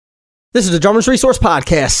This is the Drummers Resource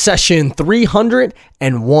Podcast, session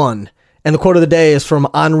 301. And the quote of the day is from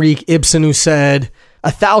Henrik Ibsen, who said,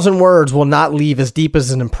 1,000 words will not leave as deep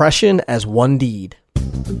as an impression as one deed. You're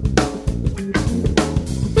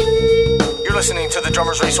listening to the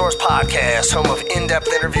Drummers Resource Podcast, home of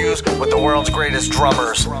in-depth interviews with the world's greatest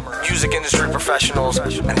drummers, music industry professionals,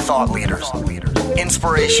 and thought leaders.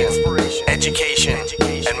 Inspiration, education,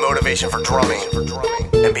 and motivation for drumming,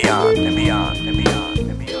 and beyond, and beyond, and beyond.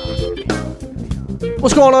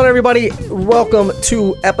 What's going on, everybody? Welcome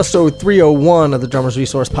to episode 301 of the Drummers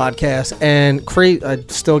Resource Podcast. And I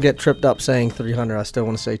still get tripped up saying 300. I still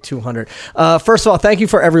want to say 200. First of all, thank you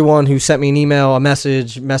for everyone who sent me an email, a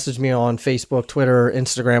messaged me on Facebook, Twitter,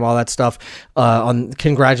 Instagram, all that stuff, on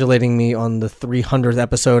congratulating me on the 300th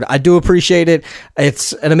episode. I do appreciate it.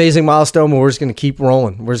 It's an amazing milestone, but we're just going to keep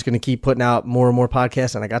rolling. We're just going to keep putting out more and more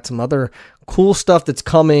podcasts. And I got some other cool stuff that's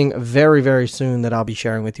coming very, very soon that I'll be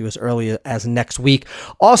sharing with you as early as next week.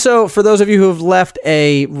 Also, for those of you who have left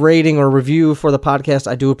a rating or review for the podcast,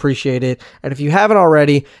 I do appreciate it. And if you haven't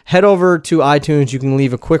already, head over to iTunes. You can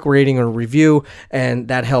leave a quick rating or review, and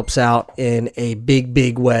that helps out in a big,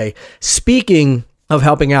 big way. Speaking of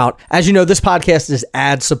helping out, as you know, this podcast is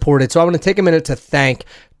ad supported. So I want to take a minute to thank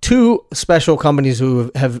two special companies who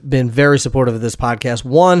have been very supportive of this podcast.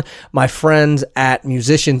 One, my friends at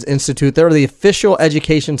Musicians Institute. They're the official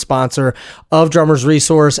education sponsor of Drummers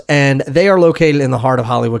Resource, and they are located in the heart of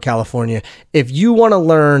Hollywood, California. If you want to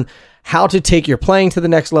learn how to take your playing to the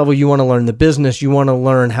next level, you want to learn the business, you want to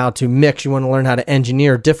learn how to mix, you want to learn how to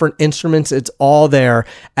engineer different instruments, it's all there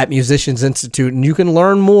at Musicians Institute. And you can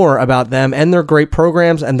learn more about them and their great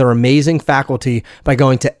programs and their amazing faculty by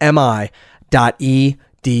going to mi.edu.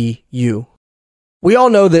 We all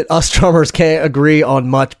know that us drummers can't agree on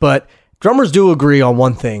much, but drummers do agree on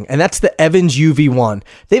one thing, and that's the Evans UV1.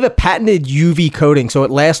 They have a patented UV coating, so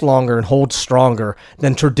it lasts longer and holds stronger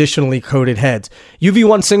than traditionally coated heads.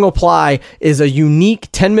 UV1 single ply is a unique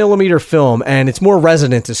 10 millimeter film, and it's more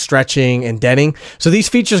resistant to stretching and denting. So these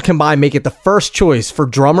features combined make it the first choice for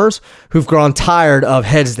drummers who've grown tired of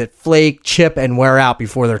heads that flake, chip, and wear out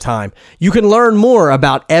before their time. You can learn more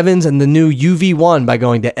about Evans and the new UV1 by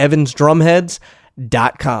going to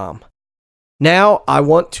evansdrumheads.com. Now, I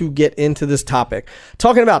want to get into this topic,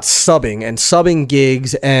 talking about subbing and subbing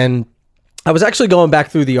gigs, and I was actually going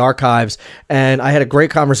back through the archives, and I had a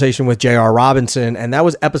great conversation with J.R. Robinson, and that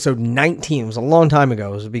was episode 19. It was a long time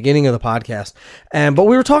ago. It was the beginning of the podcast, but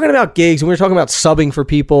we were talking about gigs, and we were talking about subbing for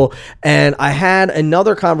people, and I had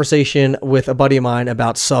another conversation with a buddy of mine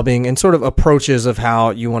about subbing and sort of approaches of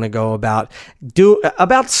how you want to go about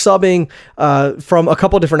subbing from a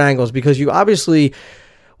couple different angles, because you obviously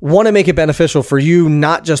want to make it beneficial for you,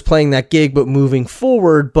 not just playing that gig, but moving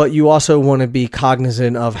forward, but you also want to be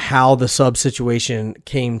cognizant of how the sub situation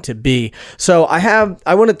came to be. So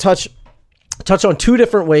I want to touch on two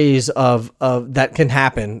different ways of that can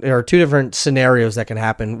happen, or two different scenarios that can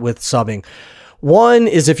happen with subbing. One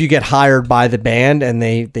is if you get hired by the band and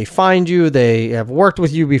they find you, they have worked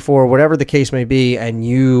with you before, whatever the case may be, and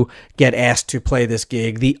you get asked to play this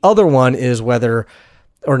gig. The other one is whether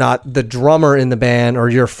or not the drummer in the band or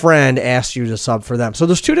your friend asks you to sub for them. So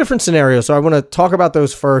there's two different scenarios. So I want to talk about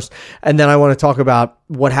those first, and then I want to talk about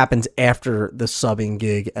what happens after the subbing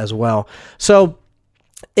gig as well. So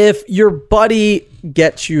if your buddy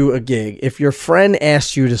gets you a gig, if your friend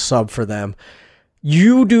asks you to sub for them,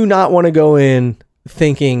 you do not want to go in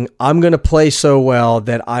thinking, I'm going to play so well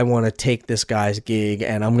that I want to take this guy's gig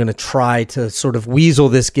and I'm going to try to sort of weasel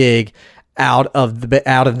this gig out of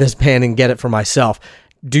this band and get it for myself.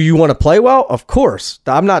 Do you want to play well? Of course.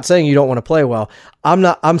 I'm not saying you don't want to play well.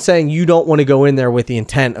 I'm saying you don't want to go in there with the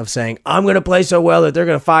intent of saying, I'm going to play so well that they're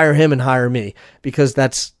going to fire him and hire me, because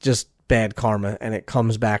that's just bad karma and it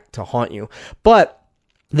comes back to haunt you. But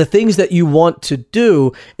the things that you want to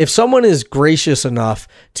do, if someone is gracious enough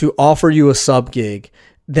to offer you a sub gig,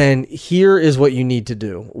 then here is what you need to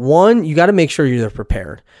do. One, you got to make sure you're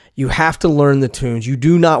prepared. You have to learn the tunes. You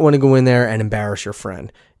do not want to go in there and embarrass your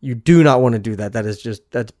friend. You do not want to do that.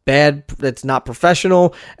 That's bad. That's not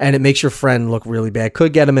professional, and it makes your friend look really bad.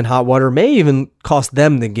 Could get them in hot water, may even cost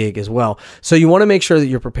them the gig as well. So you want to make sure that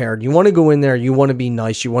you're prepared. You want to go in there. You want to be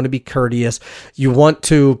nice. You want to be courteous. You want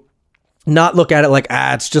to not look at it like,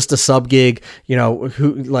 it's just a sub gig. I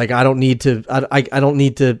don't need to, I don't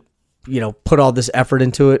need to, put all this effort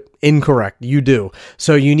into it. Incorrect. You do.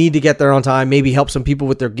 So you need to get there on time, maybe help some people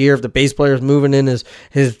with their gear. If the bass player is moving in his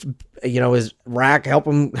rack, help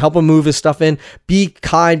him move his stuff in. Be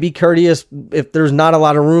kind, be courteous. If there's not a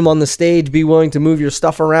lot of room on the stage, be willing to move your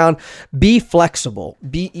stuff around. Be flexible,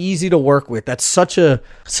 be easy to work with. That's such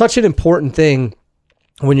an important thing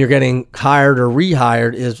when you're getting hired or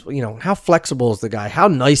rehired is, how flexible is the guy? How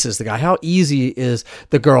nice is the guy? How easy is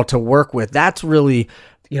the girl to work with? That's really,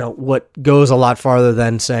 what goes a lot farther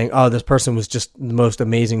than saying, oh, this person was just the most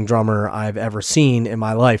amazing drummer I've ever seen in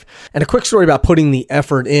my life. And a quick story about putting the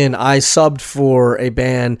effort in. I subbed for a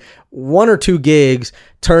band, 1 or 2 gigs.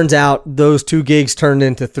 Turns out those 2 gigs turned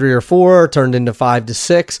into 3 or 4, turned into 5 to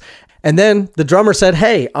 6. And then the drummer said,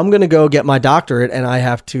 hey, I'm going to go get my doctorate and I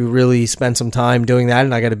have to really spend some time doing that.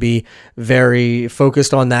 And I got to be very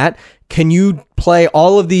focused on that. Can you play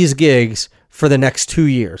all of these gigs for the next 2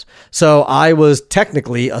 years? So I was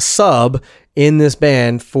technically a sub in this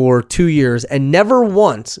band for 2 years, and never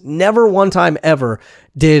one time ever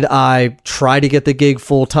did I try to get the gig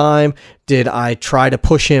full time. Did I try to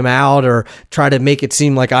push him out or try to make it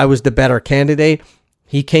seem like I was the better candidate?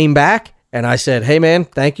 He came back. And I said, hey, man,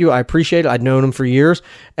 thank you. I appreciate it. I'd known him for years.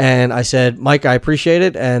 And I said, Mike, I appreciate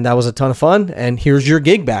it. And that was a ton of fun. And here's your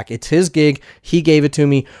gig back. It's his gig. He gave it to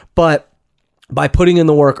me. But by putting in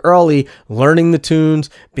the work early, learning the tunes,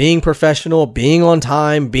 being professional, being on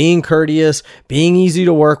time, being courteous, being easy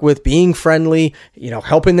to work with, being friendly,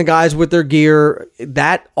 helping the guys with their gear,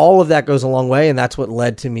 all of that goes a long way. And that's what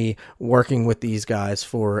led to me working with these guys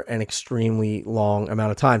for an extremely long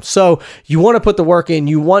amount of time. So you want to put the work in,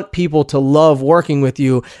 you want people to love working with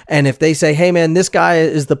you. And if they say, hey man, this guy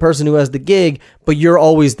is the person who has the gig, but you're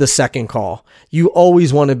always the second call. You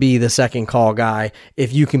always want to be the second call guy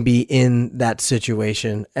if you can be in that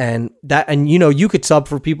situation. And you could sub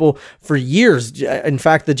for people for years. In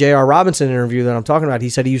fact, the J.R. Robinson interview that I'm talking about, he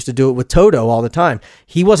said he used to do it with Toto all the time.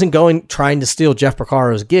 He wasn't trying to steal Jeff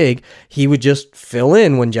Porcaro's gig. He would just fill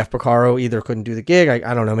in when Jeff Porcaro either couldn't do the gig.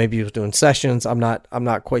 I don't know, maybe he was doing sessions. I'm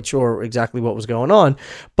not quite sure exactly what was going on,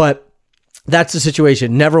 but that's the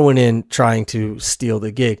situation. Never went in trying to steal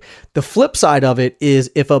the gig. The flip side of it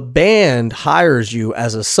is if a band hires you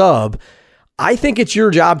as a sub, I think it's your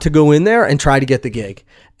job to go in there and try to get the gig.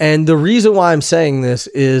 And the reason why I'm saying this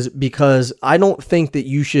is because I don't think that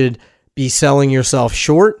you should be selling yourself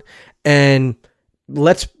short. And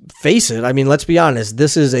let's face it, let's be honest,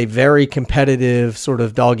 this is a very competitive sort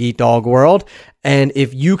of dog eat dog world. And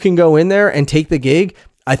if you can go in there and take the gig,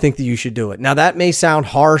 I think that you should do it. Now that may sound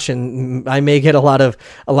harsh and I may get a lot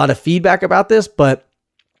of feedback about this, but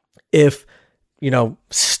if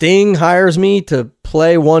Sting hires me to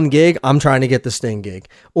play one gig, I'm trying to get the Sting gig.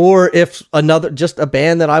 Or if just a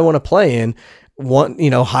band that I want to play in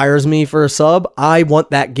hires me for a sub, I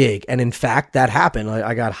want that gig. And in fact, that happened.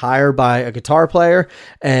 I got hired by a guitar player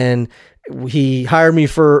and he hired me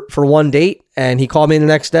for one date, and he called me the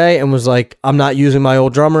next day and was like, I'm not using my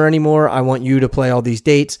old drummer anymore. I want you to play all these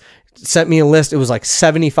dates. Sent me a list. It was like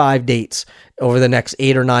 75 dates over the next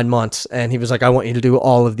 8 or 9 months. And he was like, I want you to do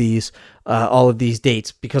all of these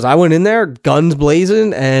dates, because I went in there guns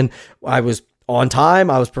blazing and I was on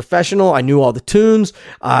time. I was professional. I knew all the tunes.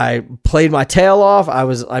 I played my tail off. I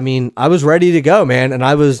was ready to go, man. And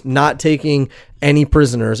I was not taking any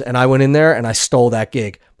prisoners. And I went in there and I stole that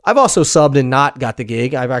gig. I've also subbed and not got the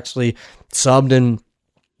gig. I've actually subbed and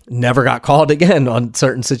never got called again on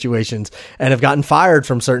certain situations, and have gotten fired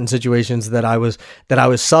from certain situations that I was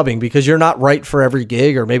subbing, because you're not right for every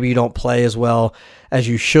gig, or maybe you don't play as well as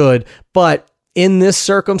you should. But in this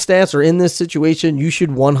circumstance or in this situation, you should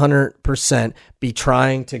 100% be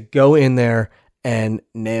trying to go in there and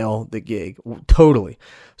nail the gig. Totally.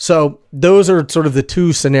 So those are sort of the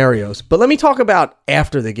two scenarios. But let me talk about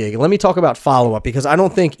after the gig. Let me talk about follow-up, because I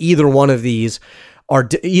don't think either one of these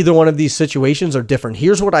situations are different.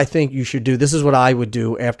 Here's what I think you should do. This is what I would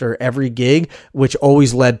do after every gig, which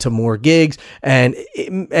always led to more gigs. And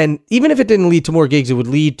even if it didn't lead to more gigs, it would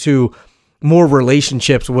lead to more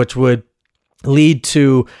relationships, which would lead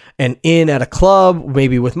to an in at a club,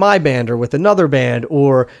 maybe with my band or with another band,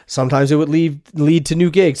 or sometimes it would lead to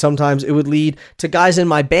new gigs. Sometimes it would lead to guys in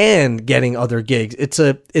my band getting other gigs. It's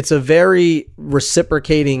a very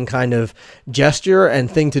reciprocating kind of gesture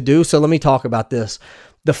and thing to do. So let me talk about this.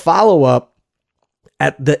 The follow-up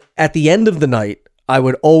at the end of the night, I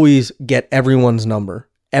would always get everyone's number.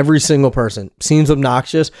 Every single person. Seems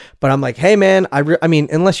obnoxious, but I'm like, hey man,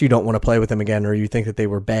 unless you don't want to play with them again, or you think that they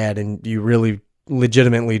were bad and you really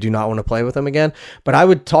legitimately do not want to play with them again. But I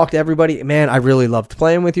would talk to everybody, man, I really loved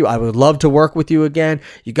playing with you. I would love to work with you again.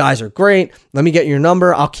 You guys are great. Let me get your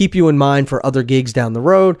number. I'll keep you in mind for other gigs down the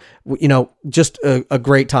road. Just a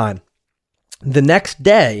great time. The next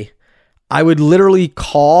day, I would literally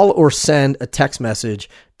call or send a text message,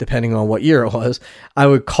 depending on what year it was. I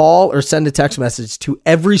would call or send a text message to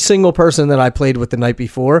every single person that I played with the night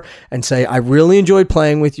before and say, I really enjoyed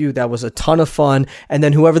playing with you. That was a ton of fun. And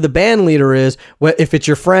then whoever the band leader is, if it's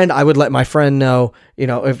your friend, I would let my friend know,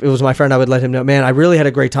 if it was my friend, I would let him know, man, I really had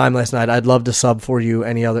a great time last night. I'd love to sub for you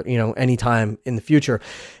anytime in the future.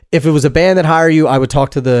 If it was a band that hired you, I would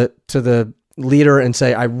talk to the leader and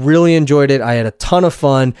say, I really enjoyed it. I had a ton of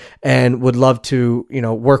fun and would love to,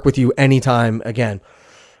 work with you anytime again.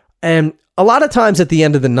 And a lot of times at the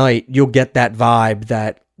end of the night, you'll get that vibe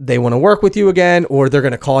that they want to work with you again, or they're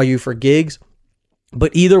going to call you for gigs.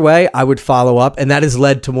 But either way, I would follow up, and that has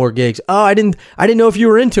led to more gigs. Oh, I didn't know if you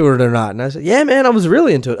were into it or not. And I said, yeah, man, I was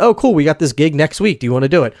really into it. Oh, cool. We got this gig next week. Do you want to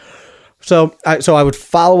do it? So I would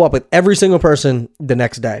follow up with every single person the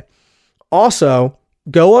next day. Also,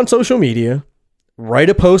 go on social media,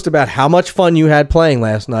 write a post about how much fun you had playing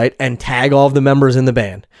last night, and tag all of the members in the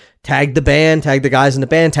band. Tag the band, tag the guys in the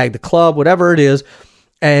band, tag the club, whatever it is.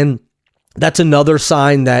 And that's another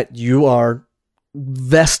sign that you are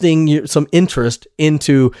vesting some interest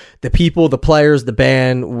into the people, the players, the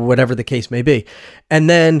band, whatever the case may be. And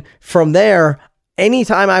then from there,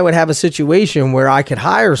 anytime I would have a situation where I could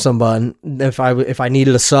hire someone, if I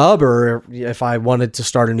needed a sub, or if I wanted to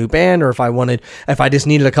start a new band, or if I just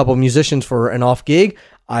needed a couple of musicians for an off gig,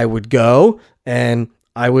 I would go and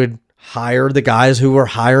I would hire the guys who were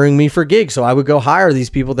hiring me for gigs. So I would go hire these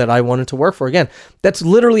people that I wanted to work for. Again, that's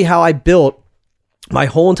literally how I built my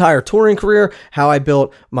whole entire touring career, how I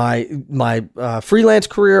built my freelance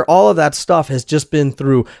career. All of that stuff has just been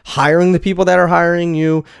through hiring the people that are hiring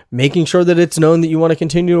you, making sure that it's known that you want to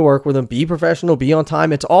continue to work with them, be professional, be on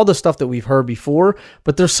time. It's all the stuff that we've heard before,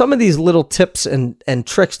 but there's some of these little tips and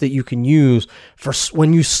tricks that you can use for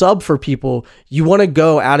when you sub for people. You want to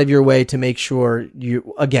go out of your way to make sure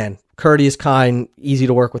you, again, courteous, kind, easy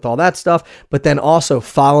to work with, all that stuff, but then also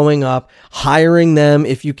following up, hiring them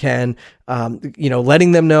if you can,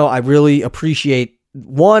 letting them know, I really appreciate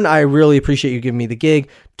you giving me the gig.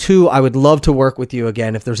 2, I would love to work with you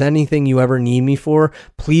again. If there's anything you ever need me for,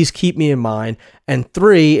 please keep me in mind. And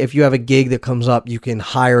 3, if you have a gig that comes up, you can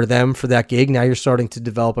hire them for that gig. Now you're starting to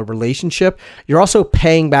develop a relationship. You're also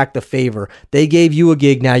paying back the favor. They gave you a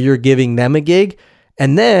gig. Now you're giving them a gig.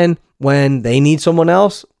 And then when they need someone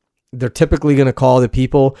else, they're typically going to call the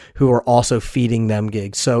people who are also feeding them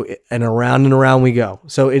gigs. So, and around we go.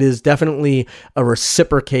 So it is definitely a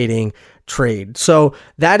reciprocating trade. So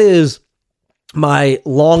that is my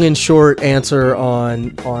long and short answer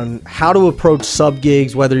on how to approach sub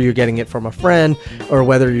gigs, whether you're getting it from a friend or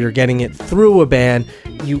whether you're getting it through a band.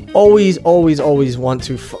 You always want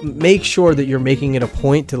to make sure that you're making it a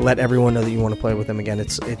point to let everyone know that you want to play with them again.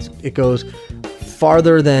 It goes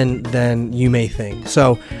farther than you may think.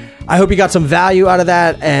 So I hope you got some value out of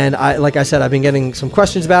that. And like I said, I've been getting some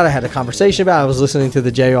questions about it. I had a conversation about it. I was listening to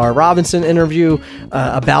the J.R. Robinson interview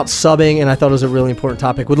about subbing, and I thought it was a really important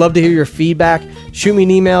topic. Would love to hear your feedback. Shoot me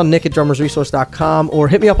an email, nick@drummersresource.com, or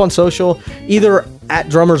hit me up on social, either at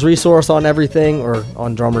Drummers Resource on everything, or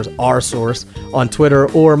on Drummers R Source on Twitter,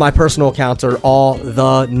 or my personal accounts are all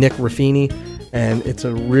the Nick Ruffini. And it's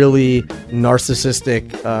a really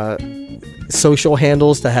narcissistic social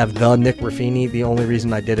handles to have the Nick Ruffini. The only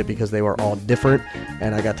reason I did it because they were all different,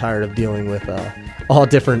 and I got tired of dealing with all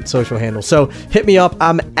different social handles. So hit me up.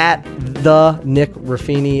 I'm at the Nick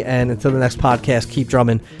Ruffini, and until the next podcast, keep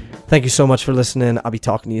drumming. Thank you so much for listening. I'll be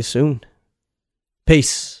talking to you soon.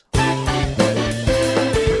 Peace.